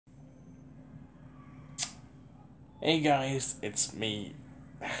Hey guys, it's me.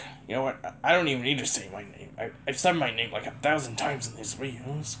 You know what? I don't even need to say my name. I've said my name like 1,000 times in these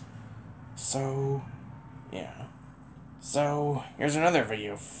videos. So, yeah. So, here's another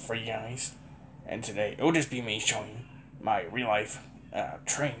video for you guys. And today, it'll just be me showing my real life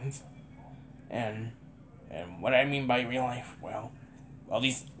trains. And, and what I mean by real life, well,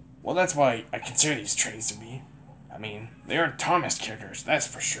 that's why I consider these trains to be. I mean, they are Thomas characters, that's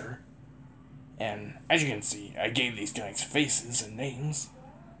for sure. And as you can see, I gave these guys faces and names.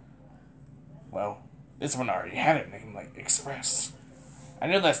 Well, this one already had a name, like Express. I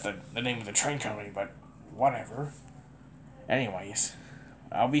know that's the name of the train company, but whatever. Anyways,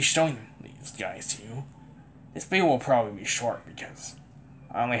 I'll be showing these guys to you. This video will probably be short because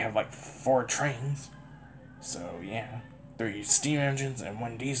I only have like 4 trains. So yeah, 3 steam engines and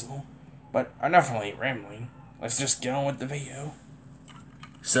 1 diesel. But enough of late rambling. Let's just get on with the video.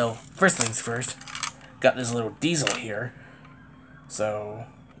 So, first things first, got this little diesel here. So,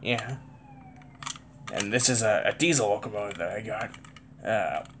 yeah. And this is a diesel locomotive that I got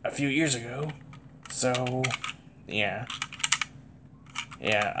a few years ago. So, yeah.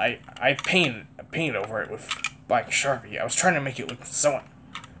 Yeah, I painted over it with black Sharpie. I was trying to make it look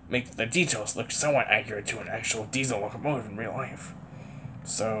make the details look somewhat accurate to an actual diesel locomotive in real life.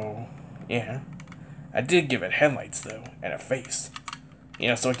 So, yeah. I did give it headlights, though, and a face. You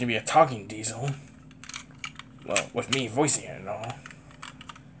know, so it can be a talking diesel. Well, with me voicing it and all.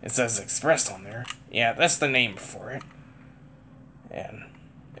 It says Express on there. Yeah, that's the name for it. And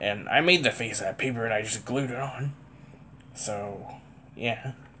I made the face out of paper and I just glued it on. So,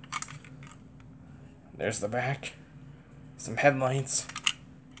 yeah. There's the back. Some headlights.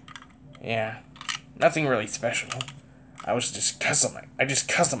 Yeah. Nothing really special. I just customized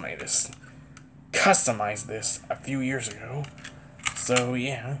this a few years ago. So,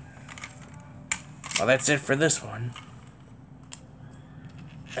 yeah. Well, that's it for this one.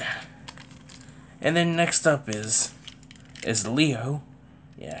 And then next up is Leo.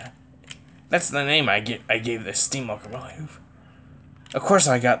 Yeah. That's the name I gave this steam locomotive. Of course,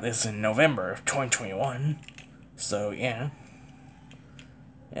 I got this in November of 2021. So, yeah.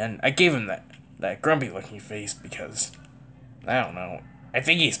 And I gave him that grumpy looking face because I don't know. I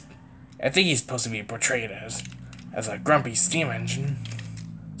think he's supposed to be portrayed as a grumpy steam engine.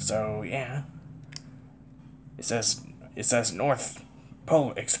 So, yeah. It says North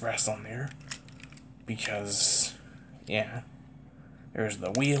Pole Express on there because, yeah, there's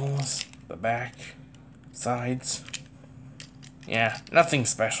the wheels, the back, sides. Yeah, nothing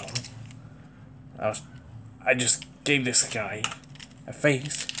special. I just gave this guy a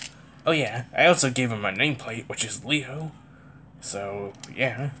face. Oh yeah, I also gave him a nameplate, which is Leo. So,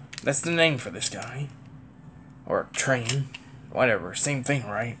 yeah, that's the name for this guy. Or train. Whatever, same thing,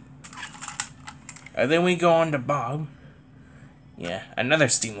 right? And then we go on to Bob. Yeah, another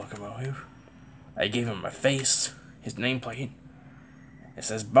steam locomotive. I gave him a face, his nameplate. It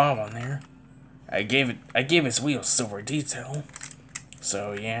says Bob on there. I gave his wheels silver detail.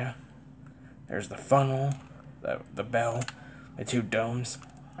 So yeah. There's the funnel, the bell, the 2 domes.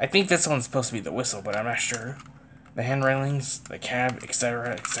 I think this one's supposed to be the whistle, but I'm not sure. The hand railings, the cab,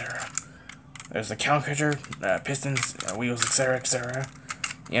 etc., etc. There's the cow catcher, pistons, wheels, etc., etc.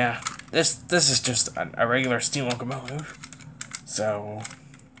 Yeah, this is just a regular steam locomotive. So,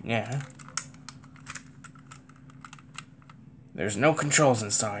 yeah. There's no controls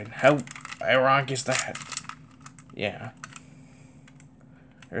inside. How ironic is that? Yeah.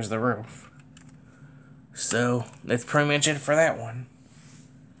 There's the roof. So, that's pretty much it for that one.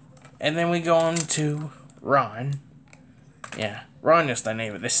 And then we go on to Ron. Yeah, Ron is the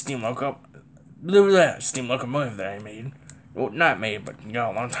name of this steam locomotive that I made. Well, not made, but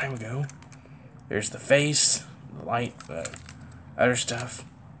got a long time ago. There's the face, the light, the other stuff.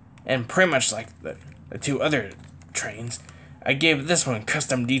 And pretty much like the 2 other trains, I gave this one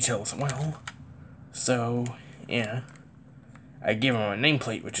custom details as well. So, yeah. I gave him a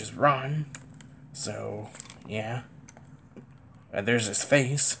nameplate, which is Ron. So, yeah. There's his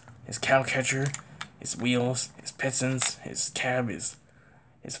face, his cow catcher, his wheels, his pistons, his cab, his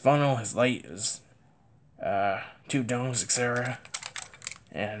funnel, his light, his 2 domes, etc.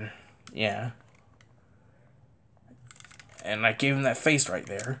 And, yeah. And I gave him that face right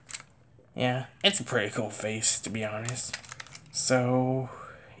there. Yeah, it's a pretty cool face, to be honest. So,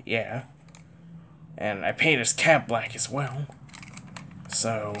 yeah. And I painted his cab black as well.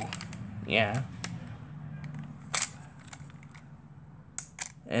 So, yeah.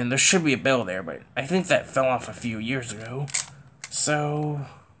 And there should be a bell there, but I think that fell off a few years ago. So,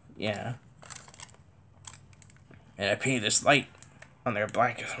 yeah. And I painted this light on there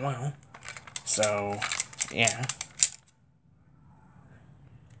black as well. So, yeah.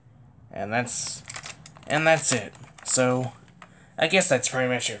 And that's it. So, I guess that's pretty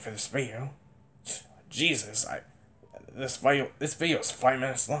much it for this video. Jesus, this video is 5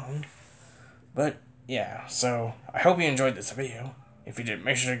 minutes long. But, yeah, so, I hope you enjoyed this video. If you did,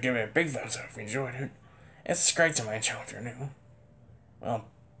 make sure to give it a big thumbs up if you enjoyed it. And subscribe to my channel if you're new. Well,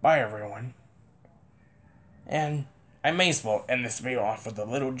 bye everyone. And I may as well end this video off with a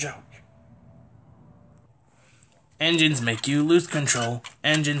little joke. Engines make you lose control.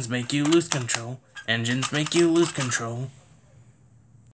 Engines make you lose control. Engines make you lose control.